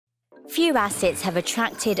Few assets have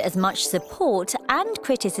attracted as much support and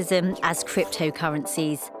criticism as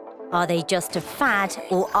cryptocurrencies. Are they just a fad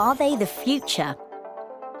or are they the future?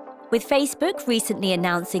 With Facebook recently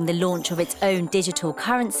announcing the launch of its own digital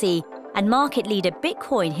currency and market leader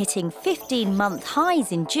Bitcoin hitting 15-month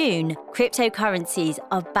highs in June, cryptocurrencies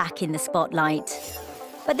are back in the spotlight.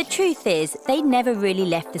 But the truth is, they never really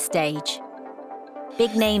left the stage.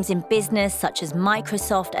 Big names in business such as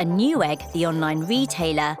Microsoft and Newegg, the online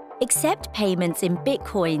retailer, accept payments in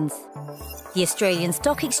Bitcoins. The Australian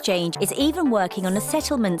Stock Exchange is even working on a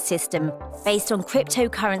settlement system based on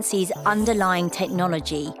cryptocurrency's underlying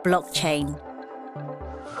technology, blockchain.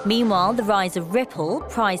 Meanwhile, the rise of Ripple,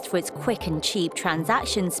 prized for its quick and cheap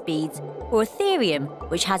transaction speeds, or Ethereum,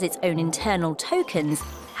 which has its own internal tokens,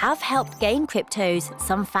 have helped gain cryptos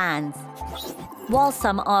some fans. While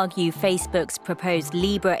some argue Facebook's proposed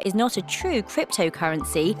Libra is not a true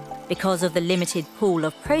cryptocurrency because of the limited pool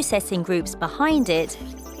of processing groups behind it,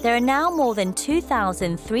 there are now more than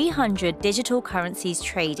 2,300 digital currencies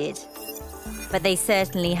traded. But they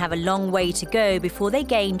certainly have a long way to go before they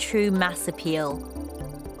gain true mass appeal.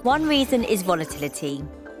 One reason is volatility,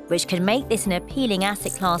 which can make this an appealing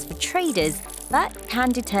asset class for traders, but can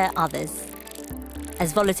deter others.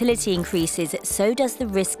 As volatility increases, so does the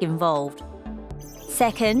risk involved.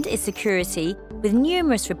 Second is security, with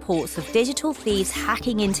numerous reports of digital thieves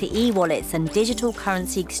hacking into e-wallets and digital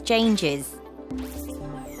currency exchanges.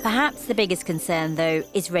 Perhaps the biggest concern, though,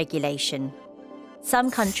 is regulation. Some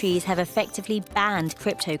countries have effectively banned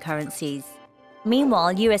cryptocurrencies.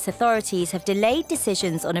 Meanwhile, US authorities have delayed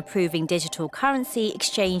decisions on approving digital currency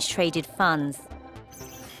exchange-traded funds.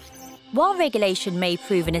 While regulation may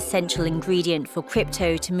prove an essential ingredient for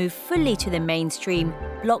crypto to move fully to the mainstream,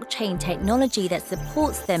 blockchain technology that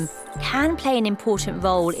supports them can play an important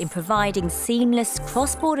role in providing seamless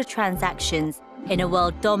cross-border transactions in a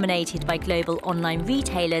world dominated by global online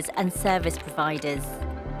retailers and service providers.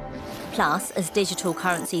 Plus, as digital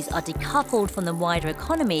currencies are decoupled from the wider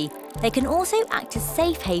economy, they can also act as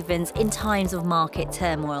safe havens in times of market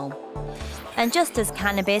turmoil. And just as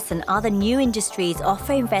cannabis and other new industries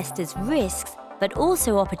offer investors risks, but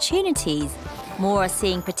also opportunities, more are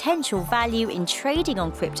seeing potential value in trading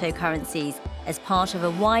on cryptocurrencies as part of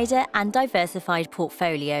a wider and diversified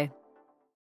portfolio.